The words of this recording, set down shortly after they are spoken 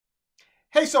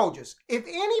Hey soldiers, if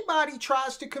anybody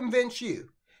tries to convince you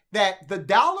that the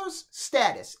dollar's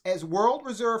status as world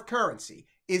reserve currency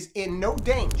is in no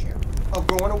danger of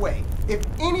going away, if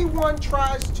anyone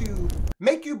tries to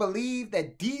make you believe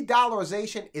that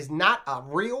de-dollarization is not a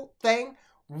real thing,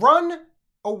 run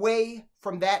away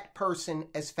from that person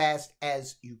as fast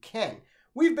as you can.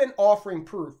 We've been offering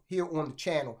proof here on the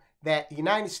channel that the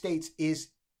United States is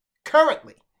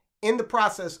currently in the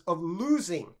process of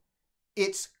losing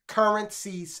its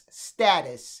currency's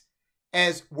status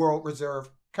as world reserve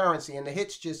currency. And the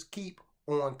hits just keep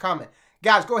on coming.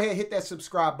 Guys, go ahead and hit that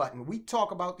subscribe button. We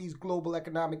talk about these global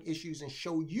economic issues and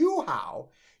show you how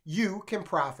you can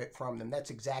profit from them. That's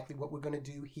exactly what we're going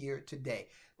to do here today.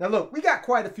 Now, look, we got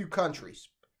quite a few countries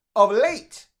of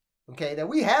late, okay, that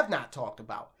we have not talked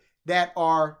about that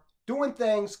are doing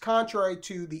things contrary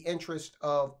to the interest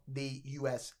of the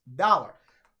U.S. dollar.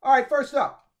 All right, first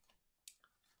up,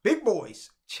 big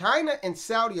boys, China and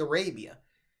Saudi Arabia.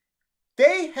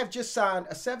 They have just signed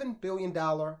a $7 billion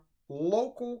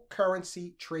local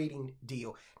currency trading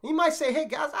deal. You might say, hey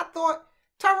guys, Tyrone,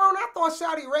 I thought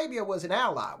Saudi Arabia was an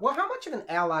ally. Well, how much of an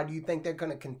ally do you think they're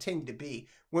going to continue to be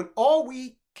when all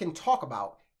we can talk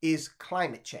about is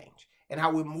climate change and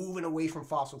how we're moving away from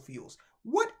fossil fuels?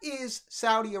 What is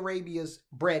Saudi Arabia's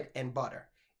bread and butter?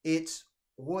 It's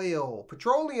oil,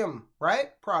 petroleum,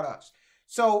 right? Products.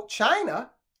 So China,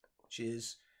 which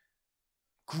is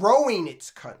growing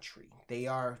its country, they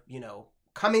are,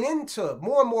 coming into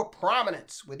more and more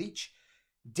prominence with each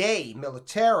day,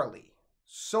 militarily,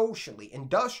 socially,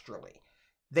 industrially.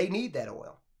 They need that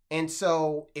oil. And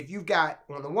so if you've got,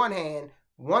 on the one hand,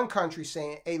 one country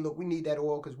saying, hey, look, we need that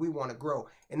oil because we want to grow.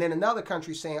 And then another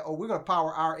country saying, oh, we're going to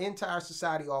power our entire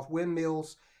society off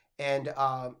windmills and,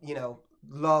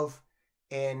 love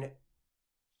and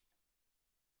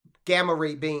gamma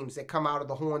ray beams that come out of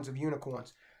the horns of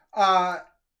unicorns.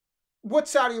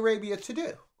 What's Saudi Arabia to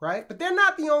do, right? But they're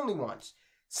not the only ones.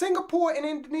 Singapore and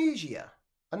Indonesia,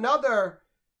 another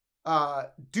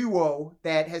duo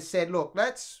that has said, look,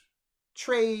 let's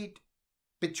trade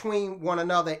between one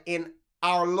another in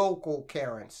our local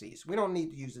currencies. We don't need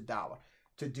to use the dollar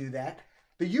to do that.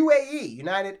 The UAE,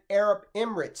 United Arab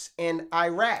Emirates, and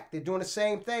Iraq, they're doing the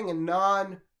same thing in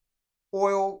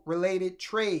non-oil related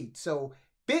trade. So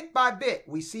bit by bit,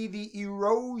 we see the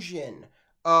erosion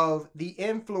of the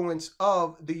influence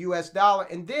of the US dollar.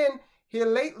 And then here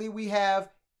lately we have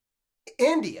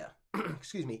India,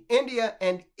 India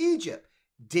and Egypt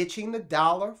ditching the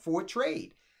dollar for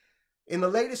trade. In the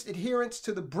latest adherence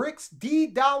to the BRICS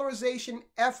de-dollarization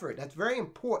effort, that's very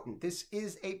important. This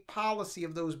is a policy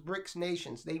of those BRICS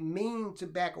nations. They mean to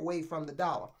back away from the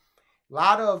dollar. A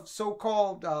lot of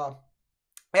so-called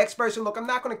experts, and look, I'm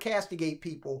not going to castigate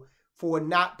people for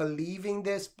not believing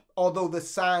this, although the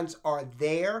signs are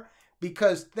there,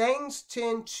 because things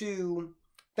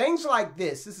like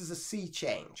this is a sea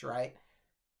change, right?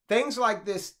 Things like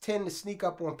this tend to sneak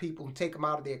up on people and take them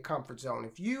out of their comfort zone.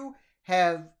 If you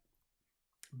have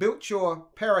built your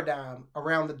paradigm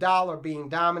around the dollar being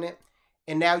dominant,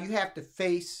 and now you have to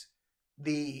face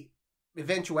the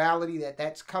eventuality that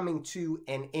that's coming to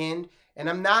an end. And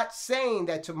I'm not saying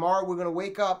that tomorrow we're going to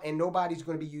wake up and nobody's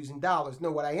going to be using dollars.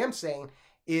 No, what I am saying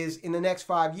is in the next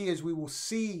 5 years, we will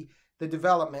see the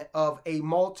development of a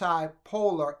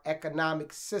multipolar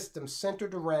economic system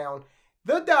centered around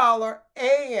the dollar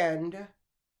and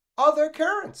other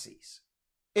currencies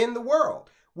in the world.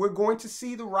 We're going to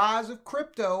see the rise of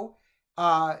crypto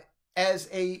as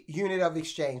a unit of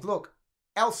exchange. Look,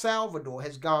 El Salvador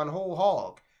has gone whole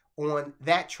hog on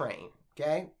that train,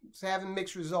 okay? It's having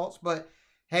mixed results, but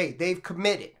hey, they've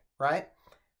committed, right?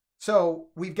 So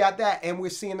we've got that, and we're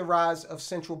seeing the rise of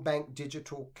central bank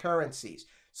digital currencies.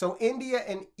 So India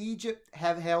and Egypt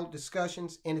have held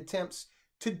discussions in attempts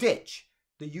to ditch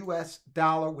the U.S.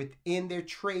 dollar within their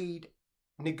trade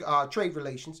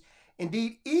relations.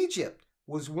 Indeed, Egypt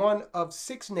was one of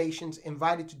 6 nations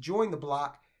invited to join the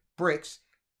bloc, BRICS,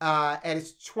 at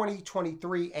its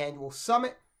 2023 annual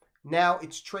summit. Now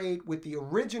its trade with the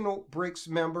original BRICS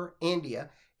member,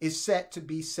 India, is set to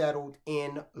be settled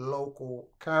in local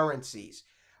currencies.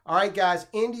 All right, guys,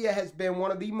 India has been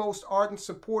one of the most ardent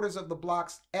supporters of the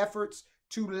bloc's efforts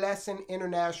to lessen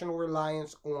international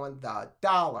reliance on the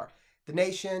dollar. The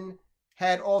nation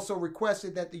had also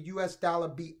requested that the U.S. dollar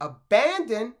be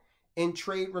abandoned in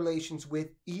trade relations with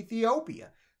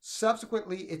Ethiopia.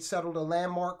 Subsequently, it settled a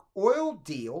landmark oil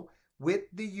deal with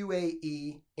the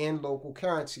UAE in local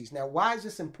currencies. Now, why is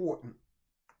this important?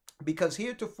 Because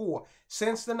heretofore,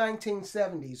 since the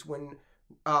 1970s, when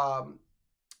Henry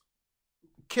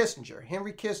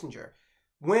Kissinger,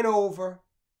 went over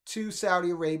to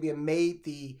Saudi Arabia, made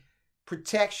the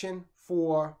protection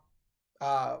for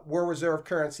world reserve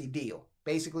currency deal.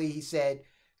 Basically, he said,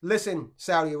 listen,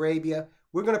 Saudi Arabia,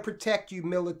 we're going to protect you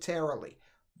militarily.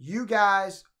 You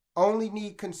guys only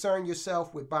need concern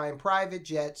yourself with buying private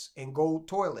jets and gold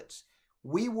toilets.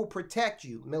 We will protect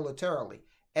you militarily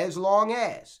as long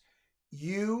as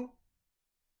you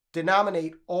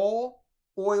denominate all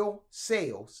oil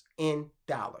sales in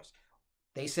dollars.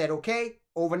 They said, okay,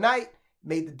 overnight,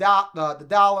 made the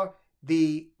dollar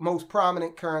the most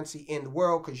prominent currency in the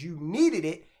world because you needed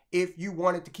it if you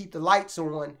wanted to keep the lights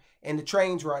on and the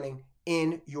trains running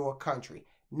in your country.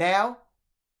 Now,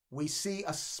 we see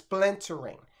a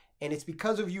splintering, and it's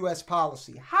because of U.S.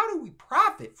 policy. How do we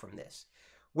profit from this?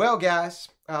 Well, guys,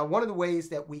 one of the ways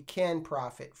that we can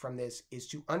profit from this is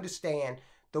to understand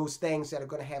those things that are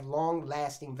going to have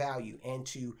long-lasting value and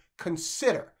to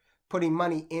consider putting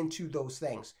money into those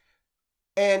things.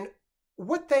 And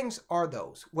what things are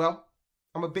those? Well,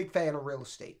 I'm a big fan of real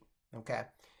estate, okay?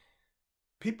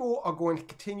 People are going to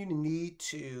continue to need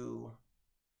to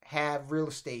have real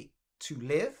estate to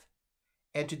live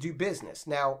and to do business.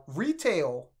 Now,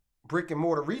 retail, brick and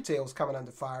mortar retail is coming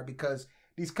under fire because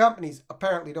these companies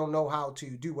apparently don't know how to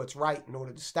do what's right in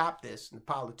order to stop this. And the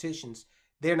politicians,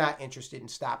 they're not interested in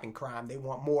stopping crime. They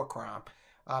want more crime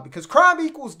because crime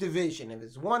equals division. If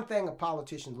there's one thing a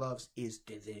politician loves is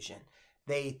division.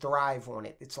 They thrive on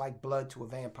it. It's like blood to a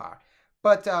vampire.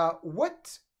 But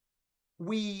what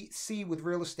we see with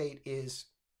real estate is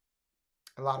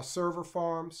a lot of server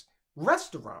farms.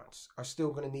 Restaurants are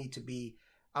still going to need to be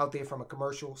out there from a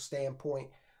commercial standpoint.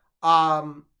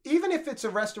 Even if it's a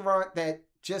restaurant that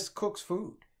just cooks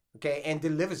food, okay, and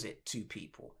delivers it to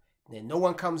people. And no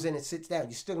one comes in and sits down.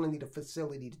 You're still going to need a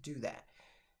facility to do that.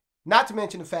 Not to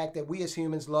mention the fact that we as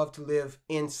humans love to live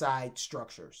inside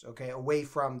structures, okay, away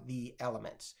from the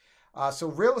elements. So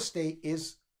real estate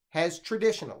has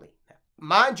traditionally,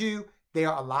 mind you,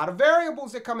 there are a lot of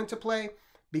variables that come into play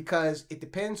because it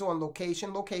depends on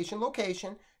location,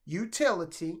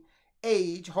 utility,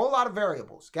 age, a whole lot of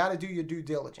variables. Got to do your due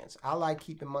diligence. I like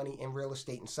keeping money in real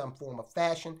estate in some form of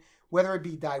fashion, whether it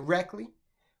be directly,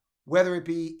 whether it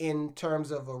be in terms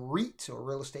of a REIT or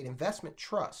real estate investment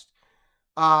trust.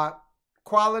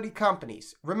 Quality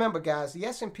companies. Remember, guys, the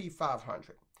S&P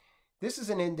 500. This is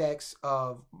an index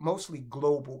of mostly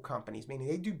global companies, meaning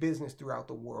they do business throughout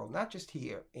the world, not just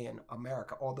here in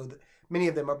America, although many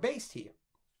of them are based here.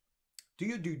 Do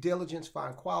your due diligence,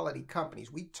 find quality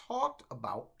companies. We talked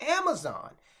about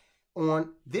Amazon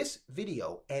on this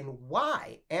video and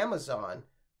why Amazon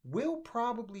will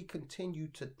probably continue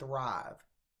to thrive.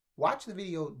 Watch the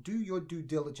video, do your due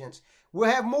diligence. We'll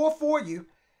have more for you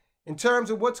in terms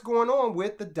of what's going on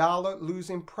with the dollar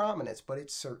losing prominence, but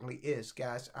it certainly is.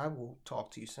 Guys, I will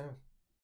talk to you soon.